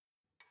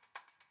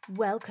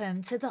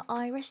Welcome to the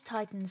Irish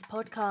Titans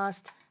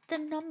podcast, the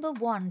number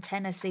one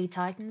Tennessee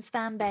Titans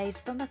fan base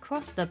from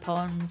across the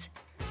pond.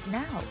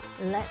 Now,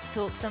 let's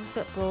talk some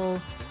football.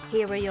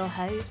 Here are your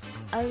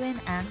hosts, Owen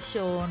and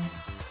Sean.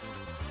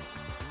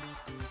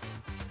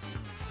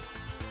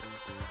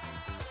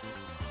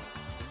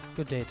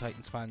 Good day,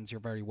 Titans fans.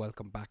 You're very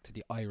welcome back to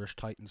the Irish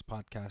Titans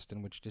podcast,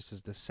 in which this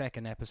is the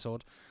second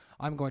episode.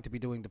 I'm going to be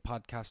doing the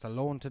podcast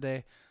alone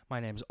today. My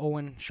name's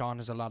Owen. Sean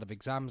has a lot of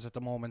exams at the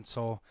moment,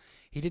 so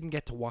he didn't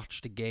get to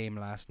watch the game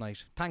last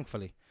night,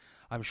 thankfully.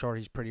 I'm sure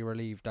he's pretty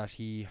relieved that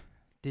he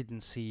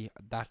didn't see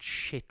that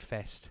shit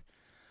fest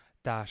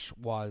that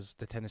was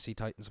the Tennessee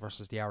Titans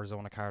versus the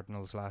Arizona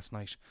Cardinals last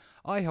night.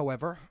 I,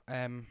 however,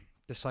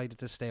 decided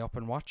to stay up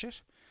and watch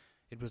it.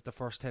 It was the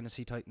first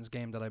Tennessee Titans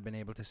game that I've been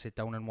able to sit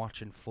down and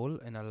watch in full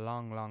in a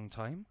long, long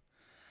time.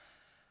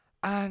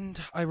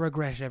 And I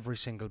regret every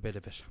single bit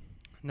of it.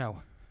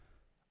 Now,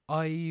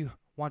 I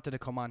wanted to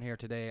come on here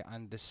today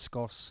and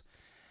discuss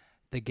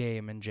the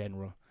game in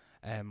general.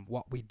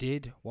 What we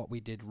did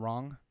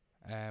wrong,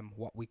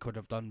 what we could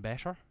have done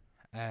better.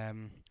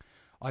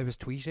 I was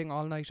tweeting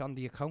all night on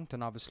the account,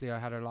 and obviously I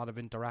had a lot of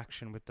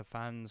interaction with the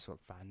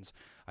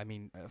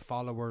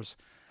followers,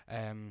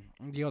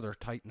 the other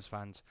Titans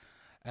fans.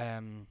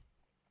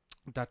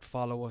 That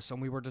follow us,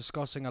 and we were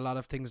discussing a lot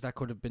of things that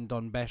could have been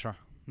done better.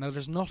 Now,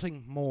 there's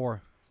nothing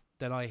more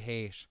that I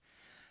hate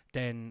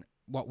than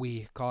what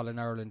we call in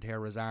Ireland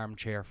here as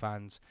armchair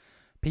fans.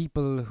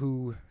 People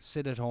who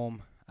sit at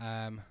home,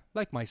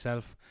 like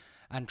myself,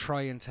 and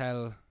try and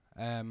tell,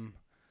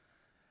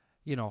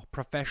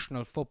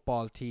 professional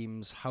football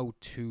teams how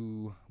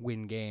to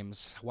win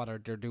games. What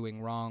are they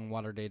doing wrong?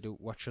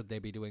 What should they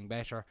be doing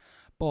better?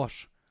 But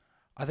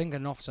I think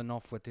enough's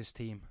enough with this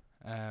team.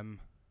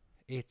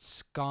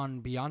 It's gone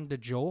beyond the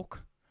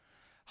joke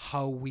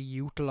how we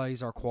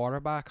utilise our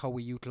quarterback, how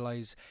we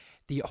utilise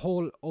the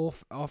whole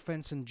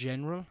offence in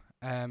general.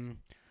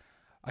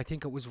 I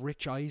think it was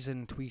Rich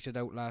Eisen tweeted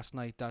out last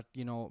night that,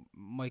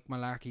 Mike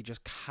Mularkey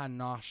just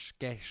cannot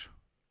get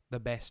the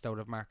best out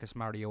of Marcus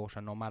Mariota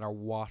no matter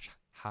what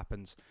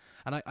happens.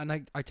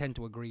 And I tend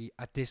to agree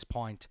at this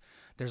point.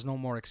 There's no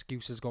more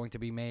excuses going to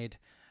be made.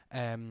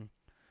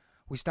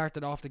 We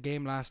started off the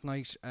game last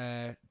night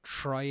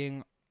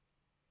trying,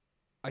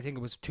 I think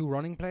it was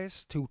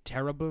two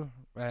terrible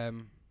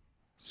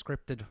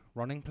scripted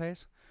running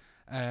plays.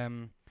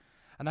 And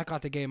that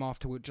got the game off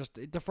to just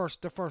the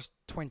first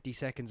 20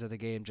 seconds of the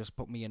game just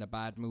put me in a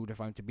bad mood, if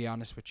I'm to be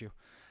honest with you.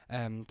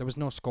 There was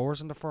no scores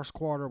in the first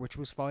quarter, which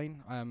was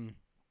fine.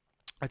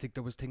 I think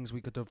there was things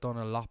we could have done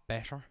a lot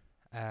better.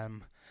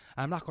 I'm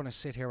not going to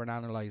sit here and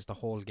analyse the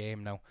whole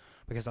game now,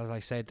 because as I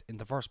said in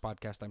the first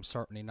podcast, I'm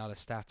certainly not a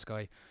stats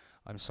guy.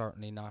 I'm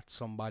certainly not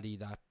somebody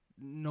that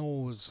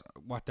knows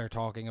what they're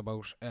talking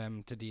about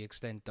to the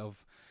extent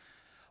of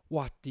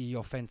what the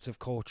offensive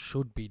coach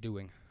should be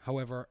doing.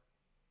 However,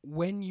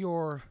 when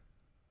you're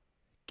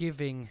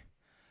giving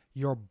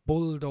your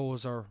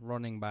bulldozer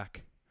running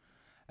back,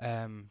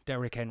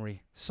 Derrick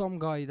Henry, some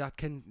guy that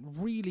can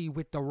really,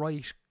 with the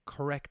right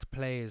correct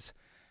plays,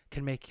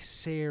 can make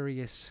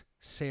serious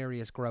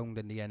ground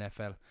in the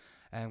NFL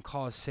and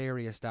cause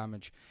serious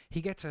damage.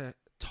 He gets a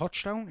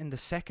touchdown in the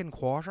second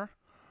quarter,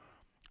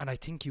 and I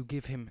think you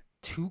give him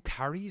 2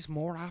 carries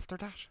more after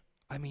that.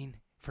 I mean,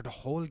 for the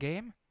whole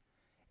game,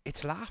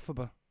 it's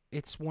laughable.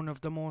 It's one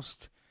of the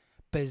most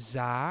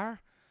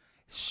bizarre,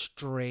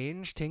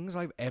 strange things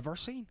I've ever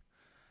seen.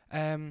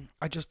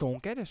 I just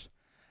don't get it.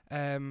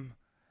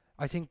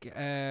 I think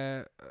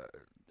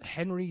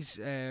Henry's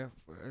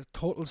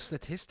total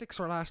statistics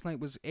for last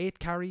night was 8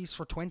 carries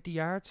for 20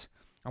 yards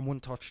and 1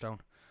 touchdown.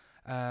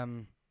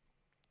 And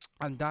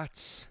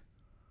that's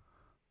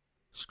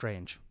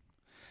strange.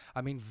 I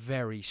mean,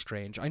 very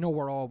strange. I know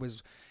we're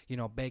always,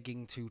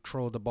 begging to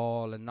throw the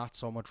ball and not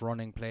so much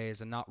running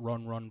plays and not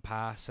run,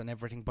 pass and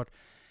everything, but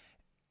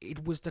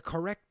it was the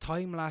correct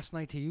time last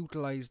night to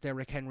utilise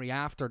Derrick Henry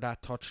after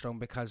that touchdown,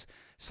 because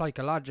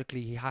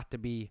psychologically he had to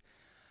be,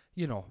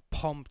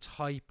 pumped,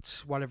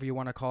 hyped, whatever you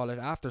want to call it,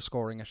 after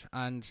scoring it,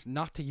 and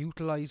not to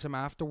utilise him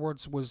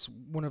afterwards was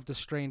one of the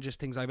strangest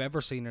things I've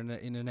ever seen in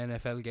an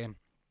NFL game.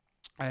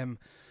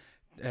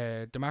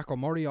 DeMarco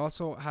Murray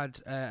also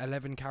had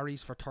 11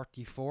 carries for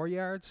 34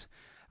 yards.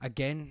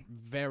 Again,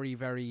 very,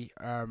 very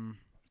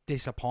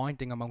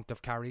disappointing amount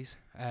of carries.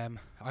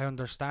 I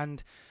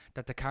understand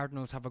that the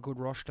Cardinals have a good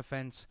rush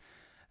defense,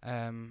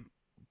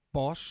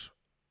 but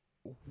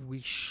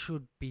we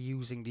should be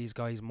using these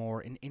guys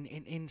more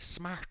in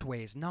smart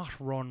ways, not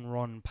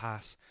run,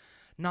 pass,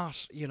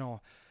 not,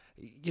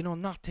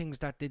 not things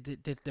that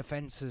the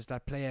defenses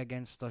that play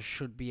against us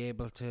should be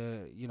able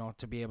to,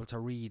 to be able to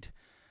read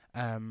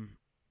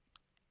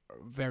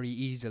very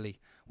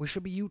easily. We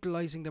should be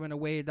utilizing them in a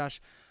way that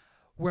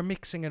we're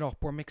mixing it up.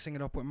 We're mixing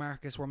it up with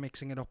Marcus. We're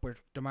mixing it up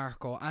with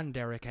DeMarco and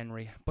Derrick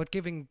Henry. But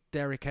giving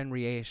Derrick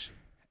Henry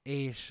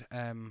eight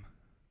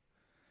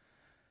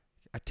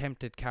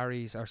attempted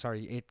carries,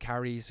 8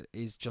 carries,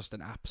 is just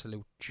an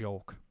absolute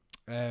joke.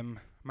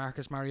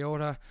 Marcus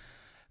Mariota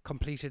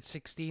completed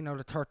 16 out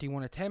of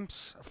 31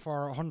 attempts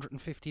for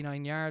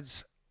 159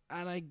 yards.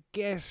 And I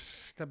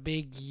guess the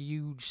big,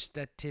 huge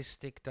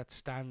statistic that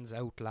stands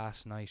out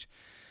last night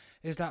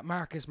is that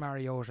Marcus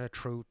Mariota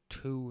threw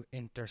 2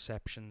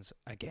 interceptions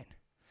again.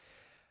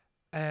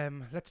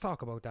 Let's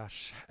talk about that.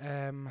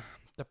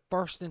 The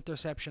first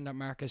interception that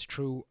Marcus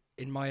threw,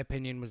 in my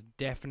opinion, was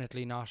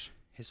definitely not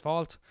his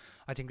fault.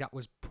 I think that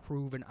was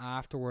proven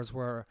afterwards,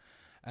 where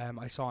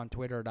I saw on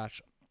Twitter that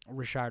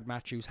Richard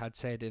Matthews had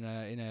said in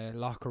a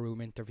locker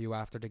room interview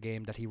after the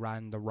game that he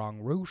ran the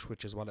wrong route,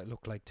 which is what it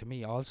looked like to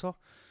me also.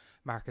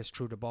 Marcus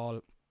threw the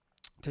ball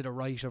to the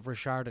right of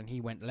Richard and he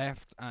went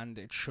left, and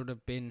it should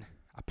have been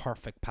a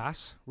perfect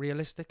pass,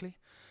 realistically.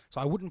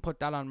 So I wouldn't put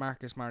that on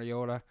Marcus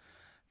Mariota.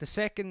 The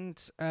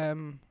second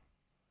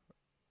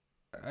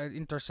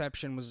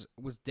interception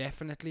was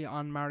definitely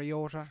on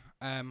Mariota.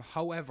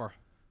 However,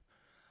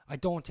 I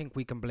don't think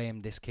we can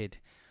blame this kid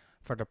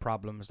for the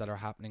problems that are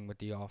happening with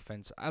the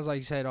offense. As I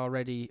said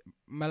already,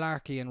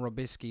 Malarkey and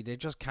Robisky, they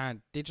just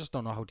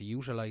don't know how to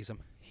utilize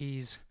him.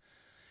 He's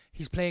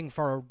playing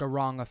for the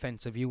wrong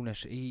offensive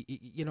unit.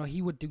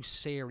 He would do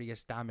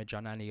serious damage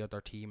on any other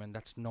team, and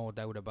that's no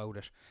doubt about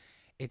it.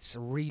 It's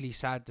really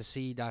sad to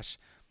see that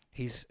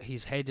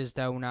his head is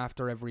down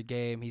after every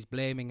game. He's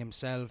blaming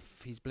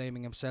himself. He's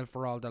blaming himself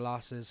for all the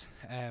losses.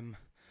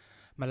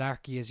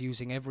 Malarkey is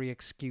using every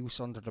excuse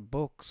in the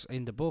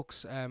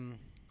books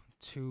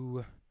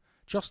to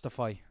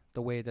justify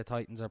the way the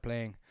Titans are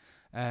playing.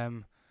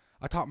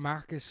 I thought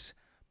Marcus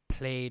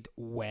played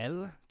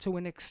well to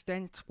an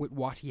extent with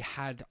what he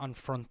had on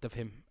front of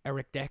him.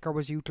 Eric Decker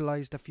was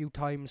utilised a few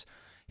times.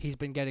 He's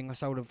been getting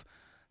us out of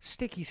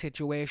sticky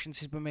situations.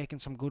 He's been making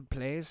some good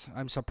plays.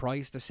 I'm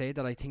surprised to say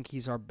that I think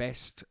he's our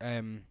best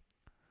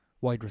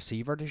wide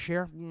receiver this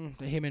year.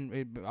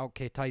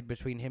 Tied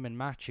between him and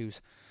Matthews.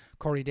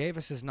 Corey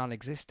Davis is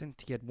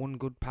non-existent. He had one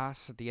good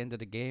pass at the end of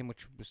the game,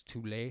 which was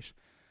too late.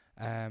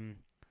 I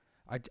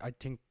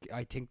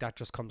think that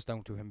just comes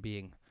down to him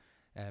being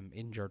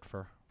injured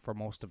for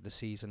most of the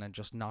season and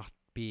just not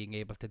being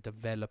able to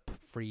develop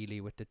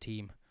freely with the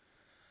team.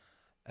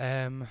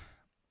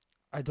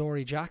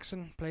 Adoree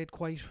Jackson played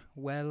quite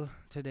well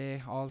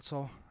today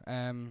also.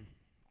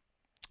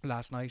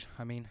 Last night,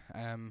 I mean.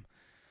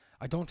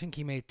 I don't think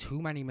he made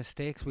too many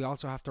mistakes. We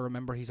also have to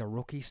remember he's a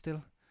rookie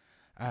still.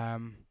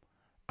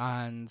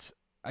 And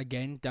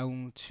again,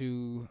 down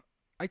to...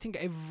 I think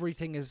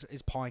everything is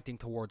pointing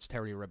towards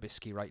Terry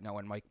Robisky right now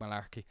and Mike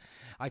Malarkey.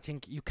 I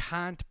think you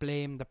can't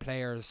blame the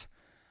players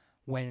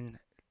when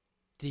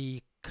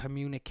the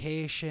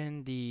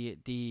communication,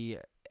 the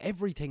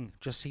everything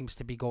just seems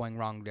to be going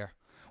wrong there.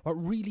 What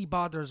really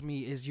bothers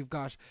me is you've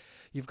got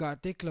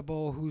Dick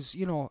LeBeau, who's,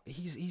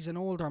 he's an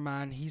older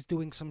man. He's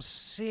doing some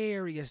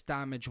serious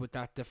damage with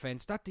that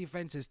defense. That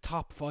defense is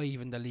top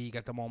 5 in the league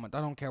at the moment.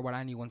 I don't care what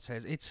anyone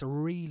says. It's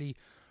really,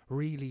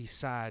 really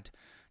sad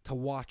to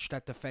watch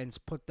that defense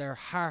put their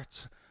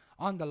hearts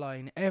on the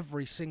line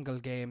every single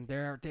game.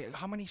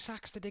 How many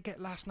sacks did they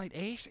get last night?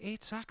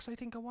 8 sacks, I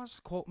think it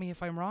was. Quote me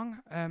if I'm wrong.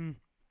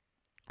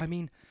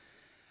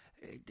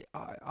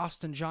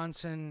 Austin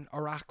Johnson,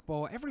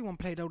 Orakpo, everyone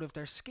played out of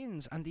their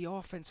skins, and the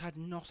offense had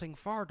nothing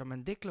for them.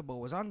 And Dick LeBeau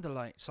was on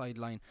the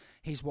sideline.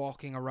 He's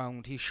walking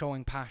around. He's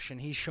showing passion.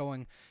 He's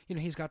showing,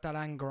 he's got that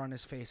anger on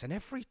his face. And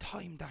every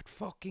time that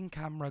fucking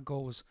camera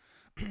goes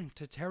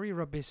to Terry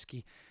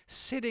Robisky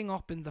sitting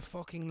up in the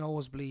fucking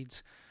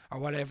nosebleeds or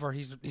whatever,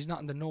 he's not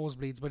in the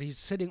nosebleeds, but he's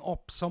sitting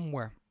up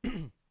somewhere.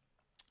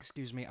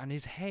 Excuse me, and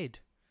his head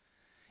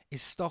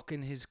is stuck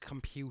in his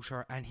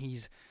computer, and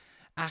he's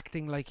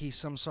acting like he's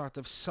some sort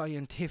of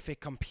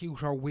scientific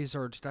computer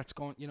wizard that's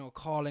going,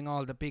 calling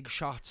all the big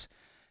shots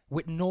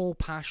with no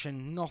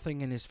passion,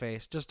 nothing in his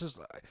face. Just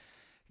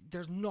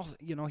there's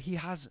nothing, he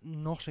has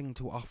nothing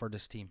to offer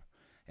this team.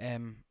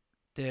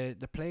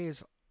 The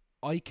plays,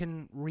 I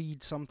can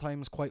read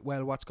sometimes quite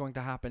well what's going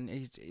to happen.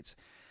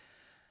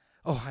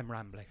 I'm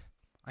rambling.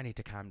 I need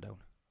to calm down.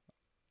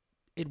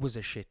 It was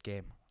a shit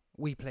game.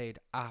 We played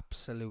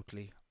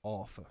absolutely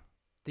awful.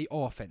 The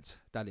offense,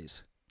 that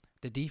is.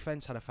 The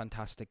defense had a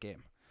fantastic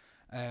game.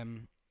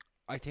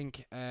 I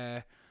think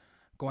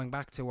going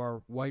back to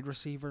our wide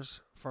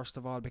receivers, first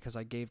of all, because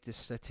I gave the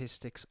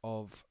statistics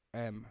of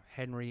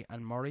Henry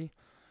and Murray.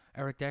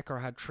 Eric Decker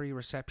had 3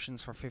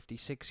 receptions for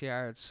 56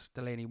 yards.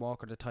 Delaney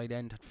Walker, the tight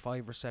end, had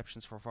 5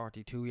 receptions for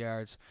 42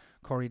 yards.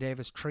 Corey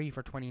Davis, 3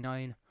 for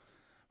 29.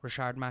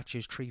 Richard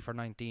Matthews, 3 for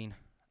 19.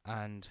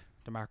 And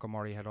DeMarco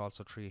Murray had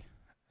also 3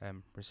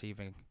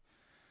 receiving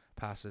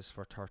passes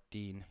for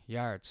 13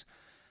 yards.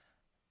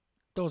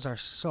 Those are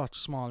such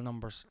small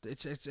numbers.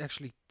 It's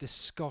actually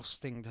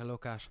disgusting to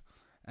look at.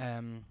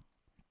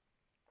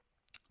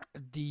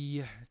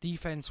 The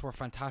defense were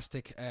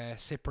fantastic.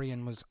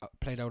 Cyprian was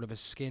played out of his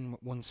skin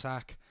with 1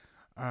 sack.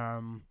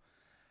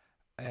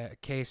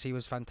 Casey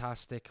was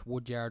fantastic.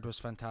 Woodyard was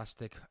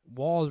fantastic.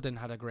 Walden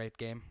had a great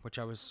game, which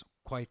I was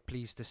quite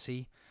pleased to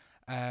see.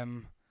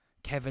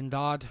 Kevin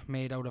Dodd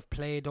made out of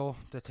Play-Doh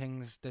the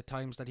times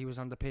that he was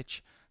on the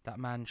pitch. That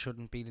man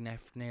shouldn't be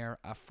left near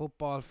a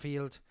football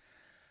field.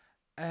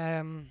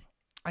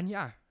 And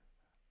yeah,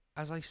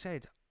 as I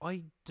said,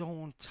 I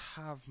don't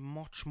have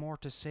much more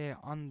to say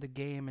on the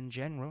game in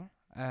general.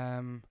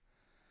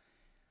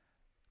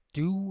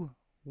 Do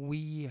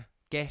we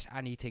get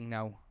anything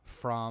now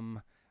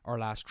from our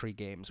last three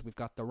games? We've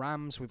got the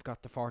Rams, we've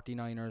got the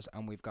 49ers,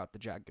 and we've got the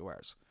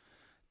Jaguars.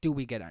 Do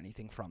we get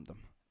anything from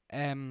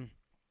them?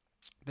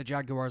 The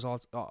Jaguars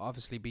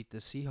obviously beat the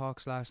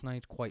Seahawks last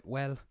night quite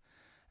well.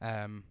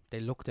 They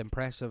looked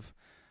impressive.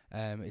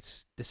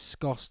 It's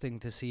disgusting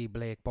to see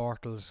Blake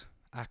Bortles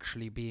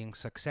actually being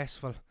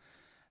successful.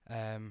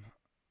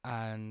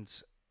 And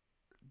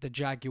the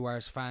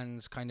Jaguars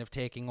fans kind of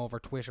taking over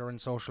Twitter and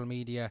social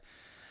media,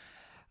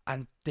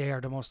 and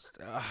they're the most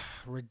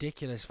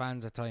ridiculous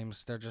fans at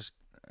times. They're just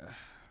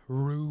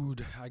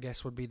rude, I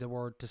guess would be the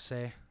word to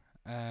say.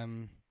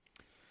 And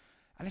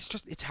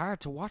it's hard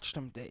to watch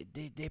them.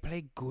 They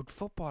play good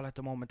football at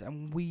the moment,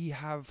 and we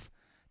have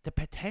the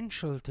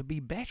potential to be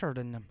better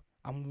than them,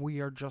 and we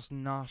are just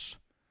not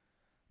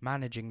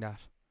managing that.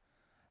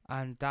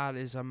 And that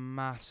is a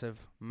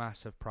massive,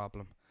 massive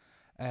problem.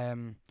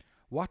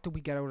 What do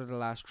we get out of the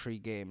last three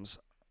games?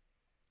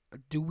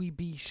 Do we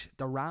beat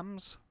the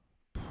Rams?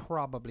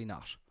 Probably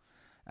not.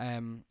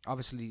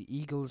 Obviously, the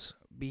Eagles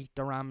beat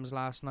the Rams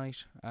last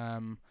night,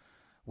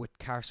 with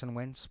Carson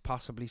Wentz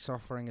possibly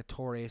suffering a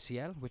torn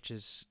ACL, which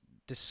is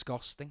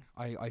disgusting.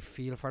 I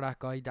feel for that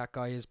guy. That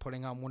guy is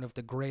putting on one of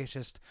the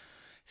greatest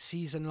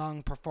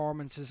season-long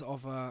performances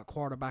of a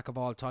quarterback of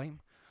all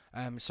time.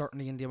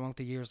 Certainly in the amount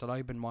of years that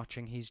I've been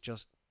watching, his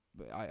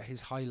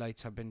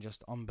highlights have been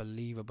just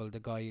unbelievable. The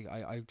guy,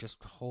 I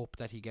just hope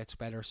that he gets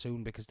better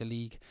soon, because the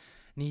league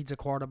needs a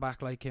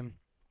quarterback like him.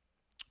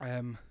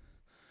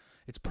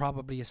 It's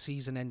probably a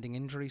season-ending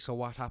injury, so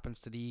what happens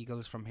to the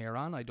Eagles from here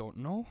on, I don't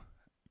know.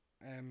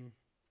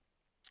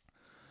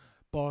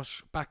 But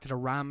back to the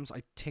Rams,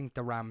 I think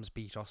the Rams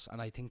beat us,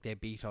 and I think they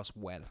beat us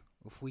well.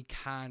 If we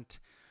can't,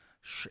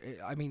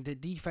 the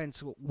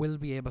defense will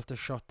be able to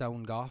shut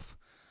down Goff.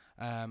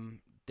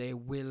 They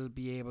will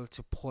be able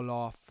to pull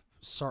off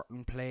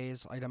certain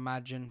plays, I'd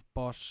imagine,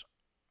 but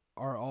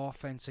our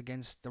offense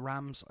against the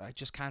Rams, I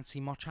just can't see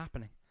much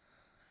happening.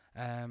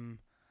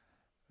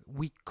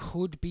 We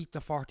could beat the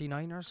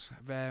 49ers,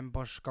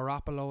 but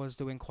Garoppolo is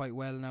doing quite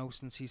well now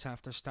since he's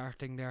after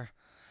starting there.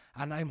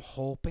 And I'm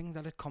hoping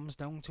that it comes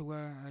down to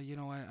a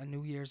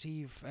New Year's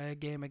Eve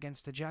game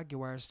against the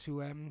Jaguars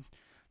to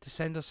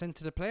send us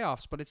into the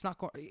playoffs. But it's not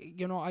going.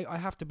 I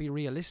have to be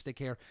realistic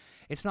here.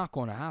 It's not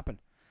going to happen.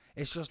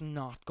 It's just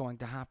not going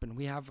to happen.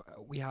 We have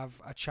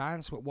a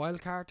chance with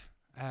wildcard.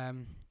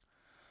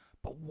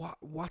 But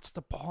what's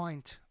the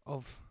point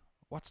of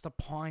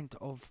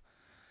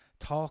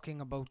talking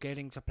about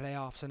getting to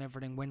playoffs and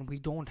everything when we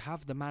don't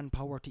have the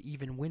manpower to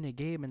even win a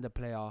game in the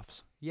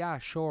playoffs? Yeah,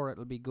 sure,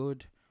 it'll be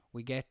good.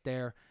 We get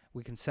there,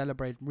 we can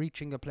celebrate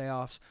reaching the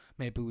playoffs,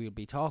 maybe we'll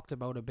be talked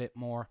about a bit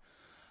more,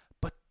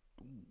 but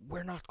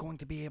we're not going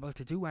to be able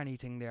to do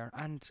anything there,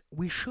 and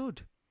we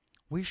should.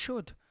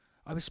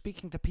 I was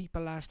speaking to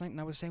people last night, and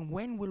I was saying,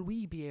 when will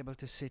we be able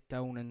to sit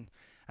down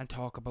and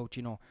talk about,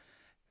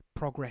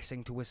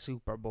 progressing to a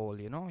Super Bowl?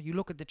 You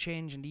look at the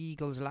change in the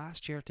Eagles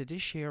last year to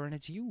this year, and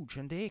it's huge,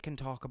 and they can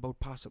talk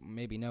about possible,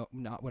 maybe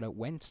not without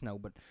Wentz now,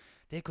 but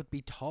they could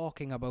be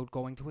talking about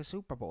going to a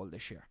Super Bowl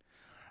this year.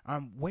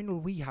 When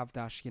will we have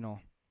that,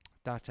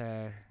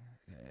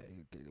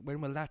 when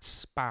will that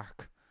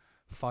spark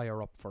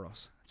fire up for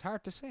us? It's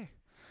hard to say.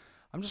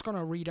 I'm just going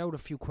to read out a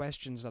few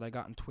questions that I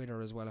got on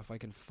Twitter as well, if I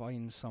can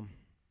find some.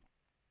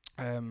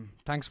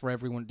 Thanks for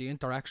everyone. The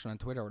interaction on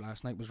Twitter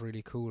last night was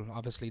really cool.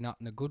 Obviously not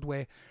in a good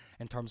way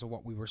in terms of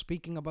what we were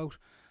speaking about.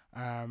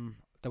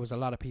 There was a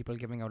lot of people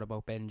giving out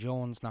about Ben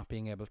Jones not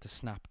being able to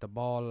snap the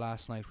ball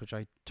last night, which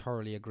I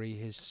thoroughly agree.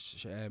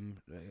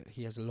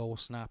 He has low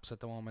snaps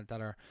at the moment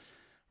that are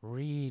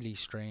really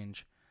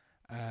strange.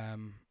 A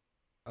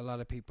lot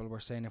of people were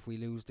saying if we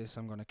lose this,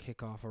 I'm going to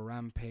kick off a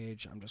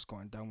rampage. I'm just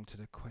going down to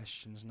the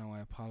questions now. I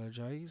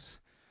apologise.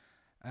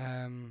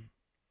 I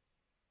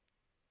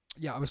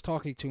was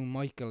talking to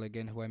Michael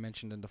again, who I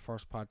mentioned in the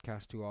first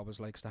podcast, who always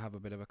likes to have a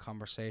bit of a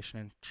conversation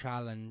and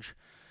challenge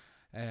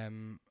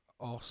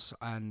us.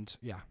 And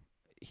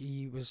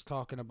he was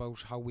talking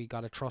about how we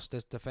got to trust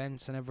this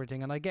defence and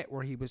everything. And I get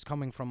where he was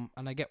coming from,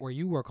 and I get where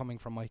you were coming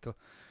from, Michael.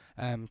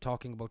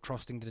 Talking about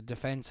trusting the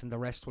defence and the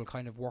rest will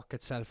kind of work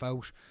itself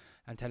out,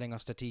 and telling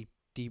us to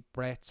deep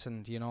breaths.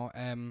 And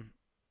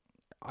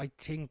I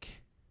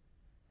think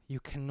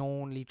you can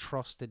only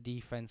trust the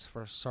defence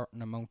for a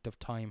certain amount of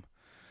time.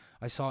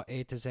 I saw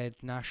A to Z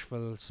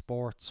Nashville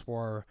Sports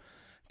were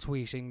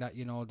tweeting that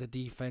the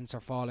defence are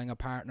falling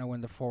apart now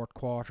in the fourth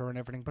quarter and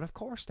everything, but of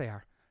course they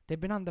are. They've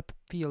been on the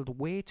field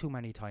way too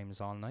many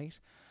times all night,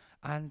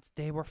 and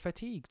they were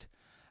fatigued,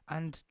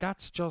 and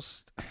that's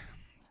just,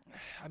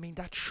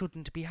 that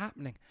shouldn't be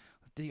happening.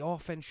 The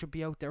offense should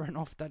be out there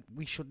enough that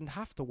we shouldn't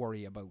have to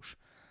worry about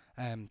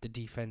the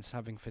defense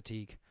having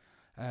fatigue.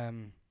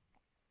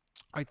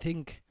 I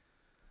think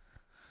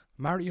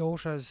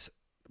Mariota's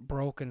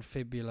broken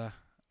fibula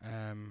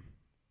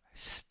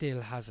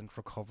still hasn't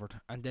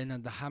recovered. And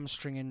then the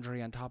hamstring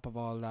injury on top of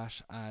all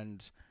that,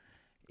 and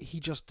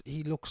he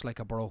looks like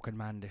a broken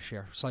man this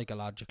year,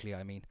 psychologically,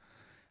 I mean.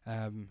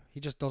 He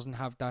just doesn't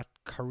have that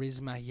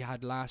charisma he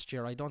had last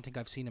year. I don't think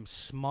I've seen him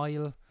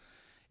smile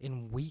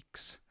in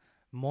weeks,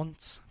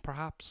 months,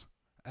 perhaps.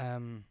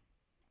 And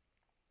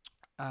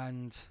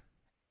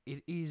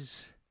it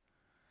is.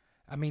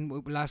 I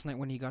mean, last night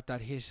when he got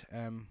that hit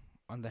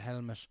on the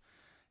helmet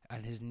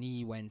and his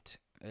knee went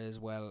as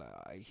well,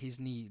 his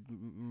knee,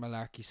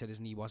 Malarkey said his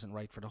knee wasn't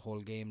right for the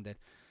whole game. That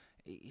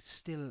it's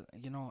still,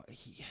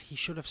 he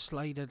should have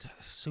slided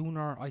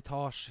sooner, I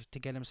thought, to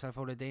get himself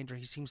out of danger.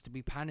 He seems to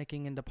be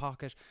panicking in the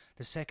pocket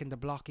the second the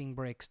blocking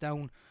breaks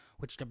down,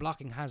 which the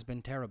blocking has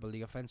been terrible.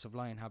 The offensive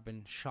line have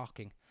been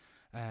shocking.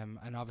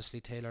 And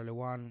obviously Taylor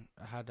Lewan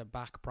had a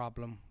back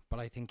problem, but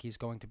I think he's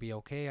going to be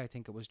okay. I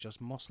think it was just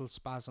muscle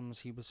spasms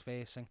he was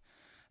facing,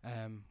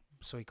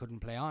 so he couldn't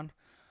play on.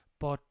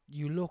 But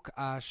you look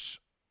at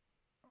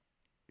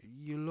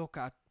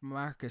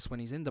Marcus when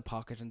he's in the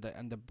pocket, and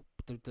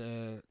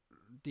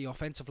the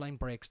offensive line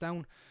breaks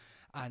down,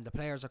 and the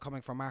players are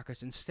coming for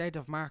Marcus. Instead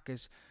of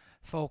Marcus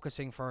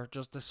focusing for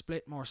just a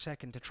split more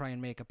second to try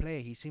and make a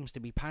play, he seems to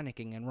be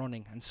panicking and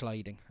running and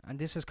sliding, and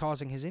this is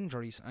causing his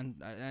injuries.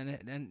 And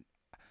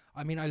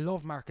I mean, I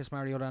love Marcus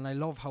Mariota, and I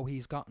love how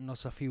he's gotten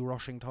us a few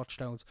rushing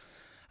touchdowns,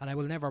 and I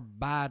will never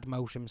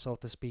badmouth him, so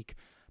to speak,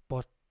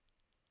 but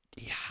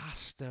he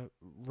has to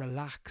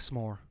relax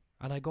more.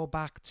 And I go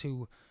back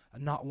to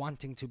not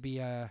wanting to be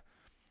an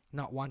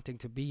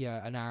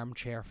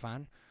armchair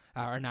fan,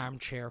 or an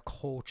armchair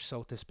coach,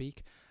 so to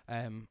speak.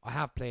 I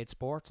have played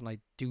sport, and I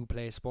do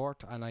play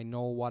sport, and I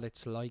know what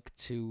it's like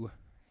to,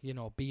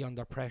 be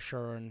under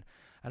pressure and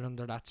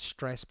under that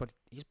stress. But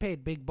he's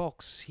paid big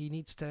bucks. He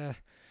needs to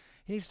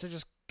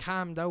just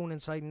calm down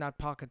inside in that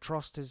pocket,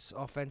 trust his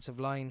offensive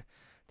line.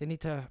 They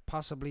need to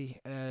possibly,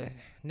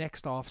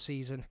 next off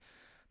season,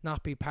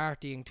 not be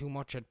partying too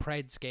much at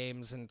Preds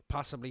games, and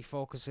possibly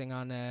focusing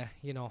on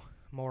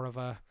more of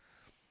a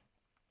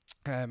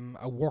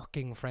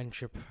working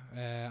friendship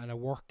and a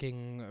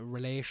working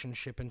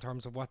relationship in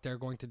terms of what they're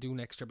going to do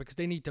next year, because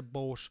they need to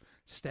both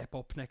step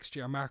up next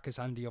year, Marcus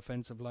and the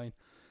offensive line.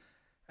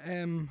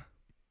 I'm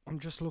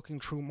just looking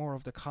through more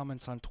of the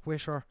comments on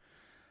Twitter.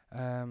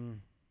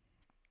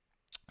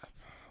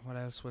 What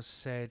else was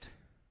said?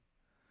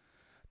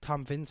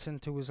 Tom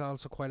Vincent, who was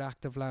also quite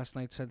active last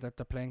night, said that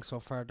they're playing so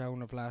far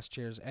down of last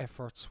year's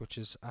efforts, which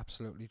is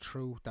absolutely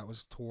true. That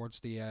was towards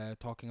the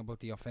talking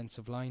about the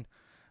offensive line.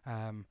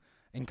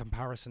 In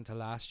comparison to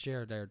last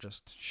year, they're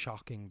just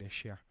shocking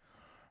this year.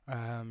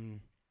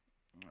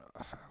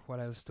 What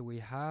else do we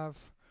have?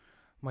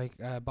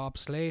 Bob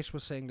Slate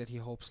was saying that he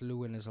hopes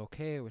Lewin is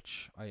okay,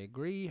 which I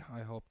agree.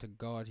 I hope to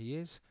God he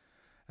is.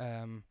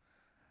 I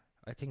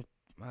think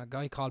a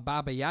guy called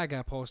Baba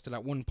Yaga posted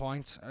at one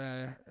point,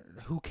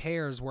 who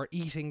cares, we're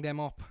eating them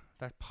up.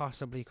 That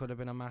possibly could have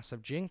been a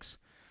massive jinx,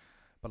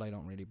 but I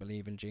don't really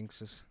believe in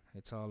jinxes.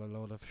 It's all a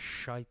load of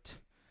shite.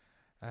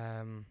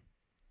 And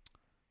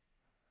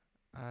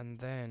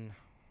then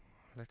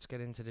let's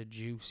get into the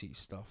juicy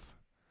stuff.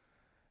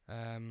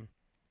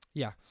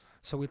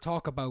 So we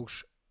talk about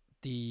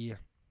the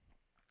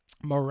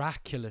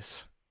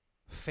miraculous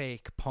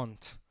fake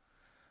punt,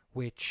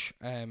 which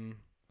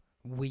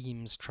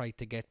Weems tried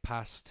to get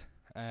past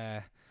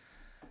the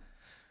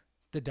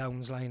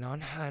Downs line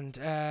on, and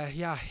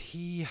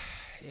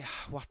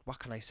what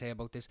can I say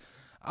about this?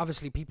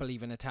 Obviously, people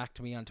even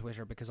attacked me on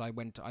Twitter because I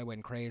went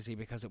crazy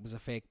because it was a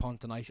fake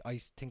punt, and I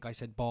think I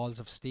said balls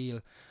of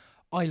steel.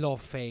 I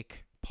love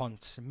fake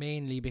punts,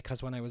 mainly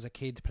because when I was a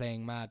kid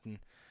playing Madden,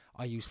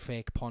 I used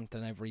fake punt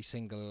on every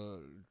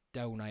single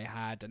down I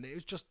had, and it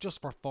was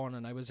just for fun,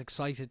 and I was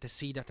excited to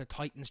see that the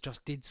Titans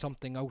just did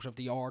something out of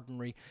the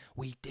ordinary.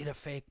 We did a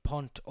fake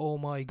punt. Oh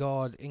my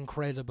God,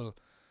 incredible.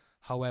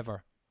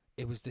 However,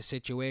 it was the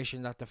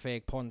situation that the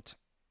fake punt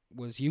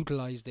was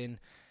utilised in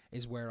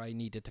is where I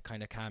needed to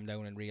kind of calm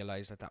down and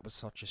realise that was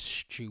such a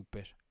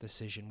stupid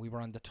decision. We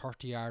were on the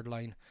 30-yard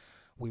line.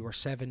 We were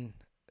 7-0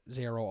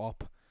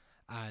 up,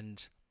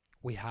 and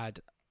we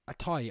had a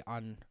tie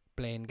on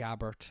Blaine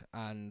Gabbert,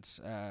 and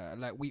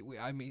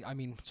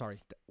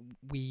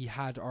we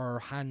had our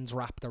hands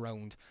wrapped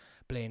around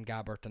Blaine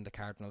Gabbert and the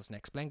Cardinals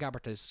next. Blaine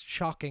Gabbert is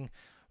shocking,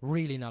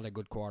 really not a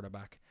good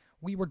quarterback.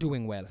 We were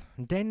doing well,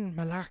 and then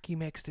Malarkey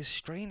makes this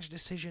strange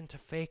decision to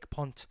fake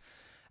punt,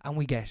 and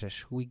we get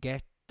it. We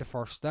get the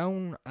first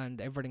down,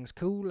 and everything's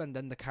cool, and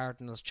then the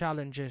Cardinals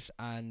challenge it,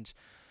 and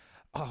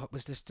it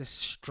was this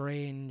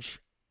strange.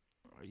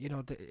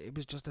 It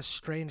was just a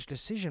strange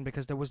decision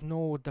because there was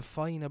no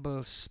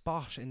definable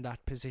spot in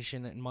that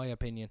position, in my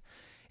opinion.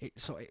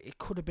 So it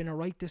could have been a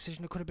right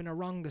decision, it could have been a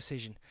wrong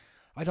decision.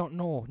 I don't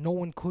know. No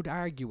one could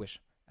argue it.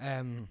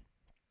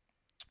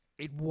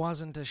 It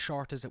wasn't as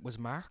short as it was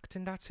marked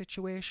in that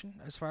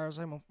situation, as far as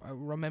I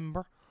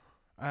remember.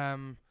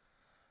 But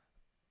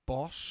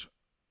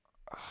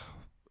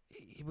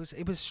it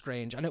was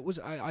strange, and it was.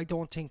 I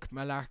don't think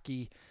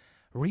Malarkey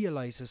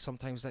realizes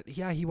sometimes that,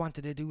 yeah, he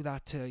wanted to do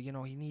that to,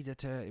 he needed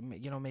to,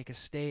 make a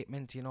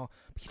statement,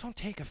 but you don't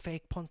take a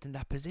fake punt in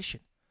that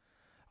position.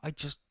 I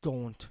just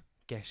don't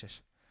get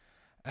it.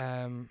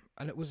 And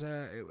it was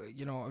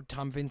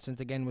Tom Vincent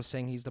again was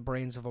saying he's the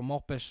brains of a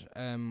Muppet,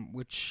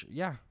 which,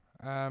 yeah,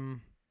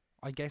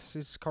 I guess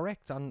is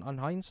correct on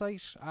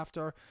hindsight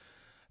after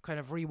kind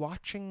of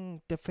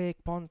rewatching the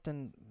fake punt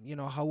and,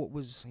 how it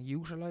was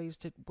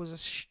utilised. It was a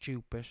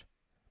stupid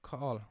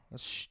call, a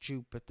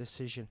stupid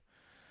decision.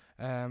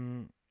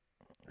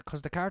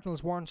 Because the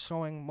Cardinals weren't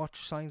showing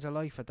much signs of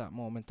life at that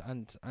moment,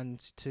 and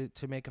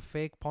to make a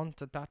fake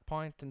punt at that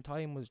point in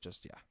time was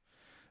just,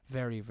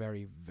 very,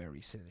 very,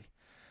 very silly.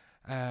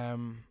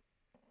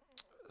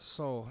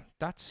 So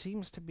that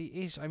seems to be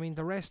it. I mean,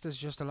 the rest is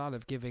just a lot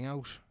of giving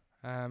out.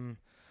 A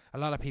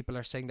lot of people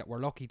are saying that we're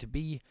lucky to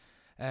be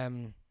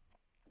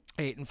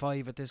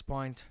 8-5 at this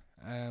point,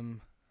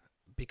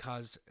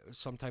 because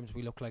sometimes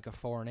we look like a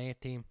 4-8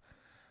 team,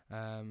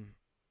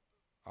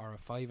 or a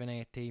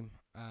 5-8 team.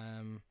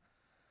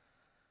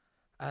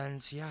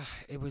 And yeah,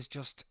 it was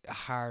just a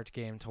hard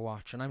game to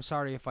watch. And I'm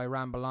sorry if I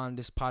ramble on.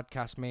 This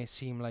podcast may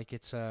seem like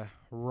it's a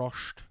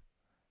rushed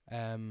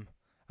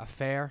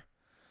affair.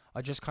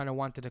 I just kind of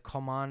wanted to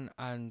come on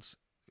and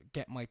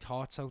get my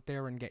thoughts out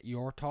there and get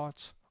your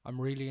thoughts.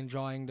 I'm really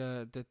enjoying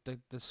the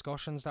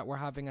discussions that we're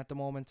having at the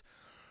moment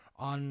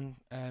on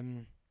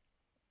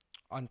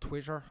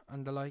Twitter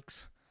and the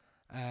likes.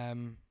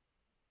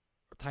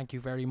 Thank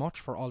you very much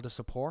for all the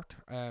support.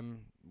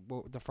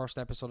 The first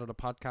episode of the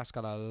podcast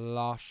got a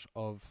lot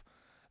of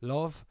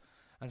love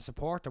and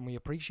support, and we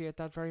appreciate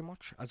that very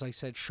much. As I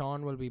said,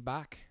 Sean will be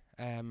back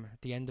at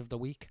the end of the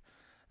week.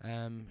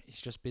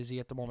 He's just busy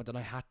at the moment, and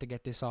I had to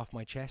get this off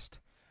my chest.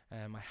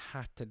 I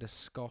had to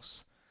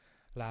discuss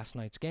last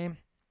night's game.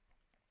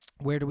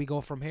 Where do we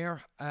go from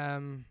here?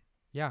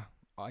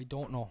 I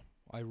don't know.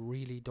 I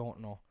really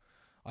don't know.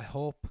 I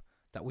hope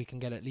that we can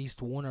get at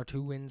least 1 or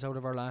 2 wins out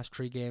of our last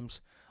 3 games.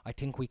 I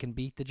think we can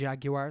beat the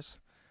Jaguars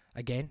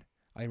again.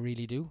 I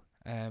really do.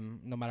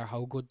 No matter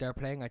how good they're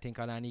playing, I think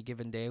on any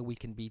given day we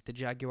can beat the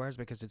Jaguars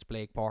because it's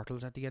Blake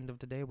Bortles at the end of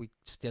the day. We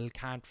still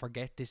can't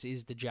forget this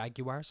is the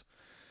Jaguars.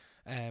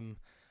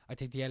 I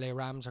think the LA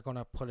Rams are going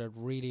to put it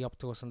really up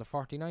to us, and the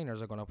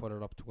 49ers are going to put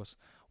it up to us.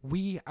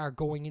 We are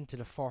going into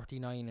the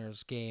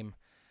 49ers game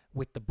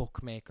with the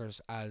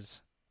bookmakers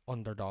as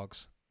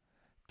underdogs.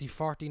 The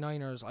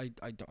 49ers, I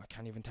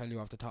can't even tell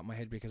you off the top of my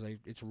head because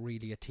it's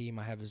really a team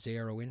I have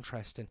zero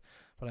interest in.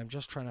 But I'm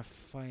just trying to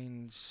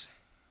find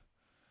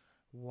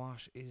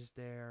what is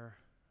their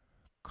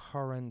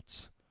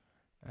current...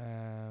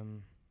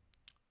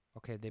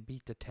 okay, they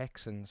beat the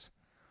Texans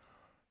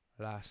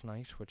last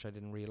night, which I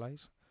didn't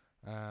realise.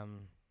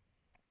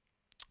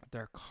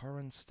 Their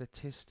current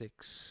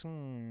statistics...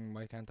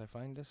 why can't I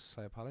find this?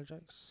 I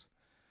apologise.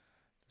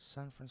 The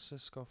San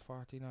Francisco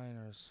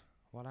 49ers...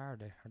 what are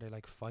they? Are they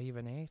like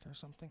 5-8 or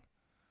something?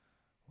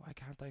 Why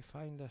can't I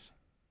find it?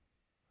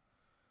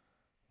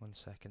 1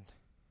 second.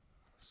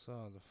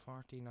 So the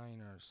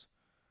 49ers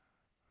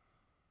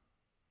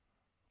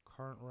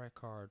current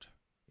record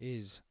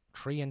is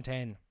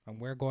 3-10, and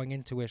we're going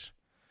into it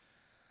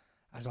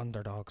as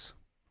underdogs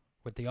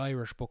with the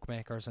Irish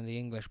bookmakers and the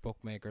English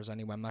bookmakers.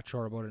 Anyway, I'm not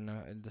sure about it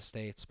in the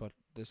States, but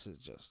this is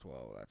just,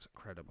 wow, that's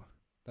incredible.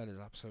 That is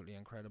absolutely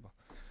incredible.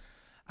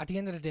 At the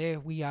end of the day,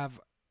 we have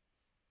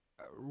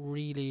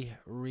really,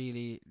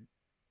 really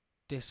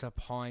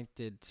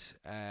disappointed.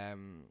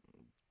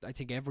 I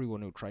think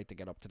everyone who tried to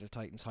get up to the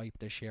Titans hype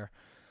this year.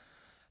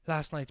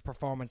 Last night's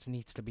performance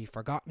needs to be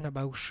forgotten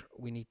about.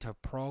 We need to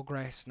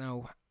progress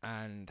now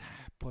and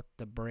put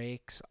the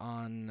brakes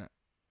on.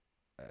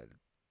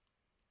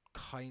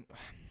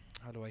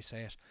 How do I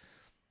say it?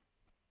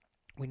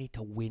 We need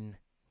to win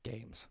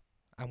games,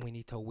 and we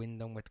need to win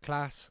them with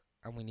class,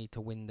 and we need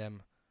to win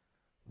them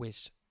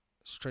with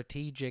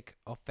strategic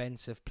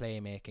offensive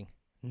playmaking,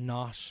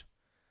 not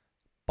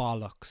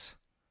bollocks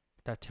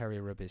that Terry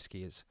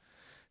Robisky is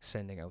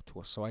sending out to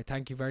us. So I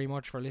thank you very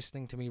much for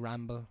listening to me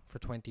ramble for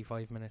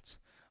 25 minutes.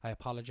 I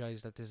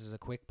apologise that this is a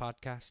quick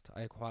podcast.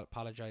 I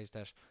apologise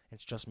that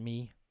it's just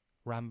me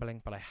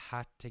rambling, but I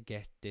had to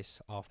get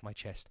this off my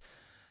chest.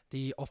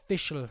 The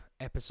official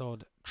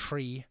episode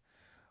 3,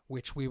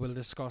 which we will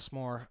discuss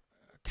more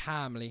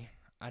calmly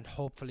and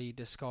hopefully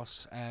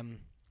discuss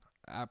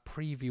a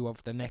preview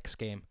of the next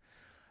game,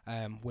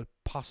 will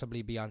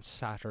possibly be on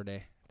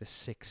Saturday the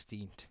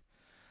 16th.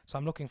 So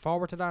I'm looking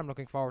forward to that. I'm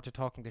looking forward to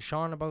talking to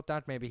Sean about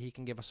that. Maybe he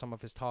can give us some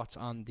of his thoughts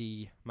on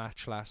the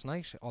match last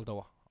night,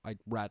 although I'd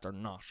rather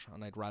not,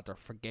 and I'd rather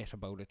forget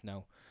about it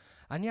now.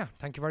 And yeah,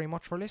 thank you very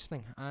much for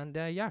listening. And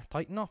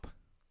tighten up.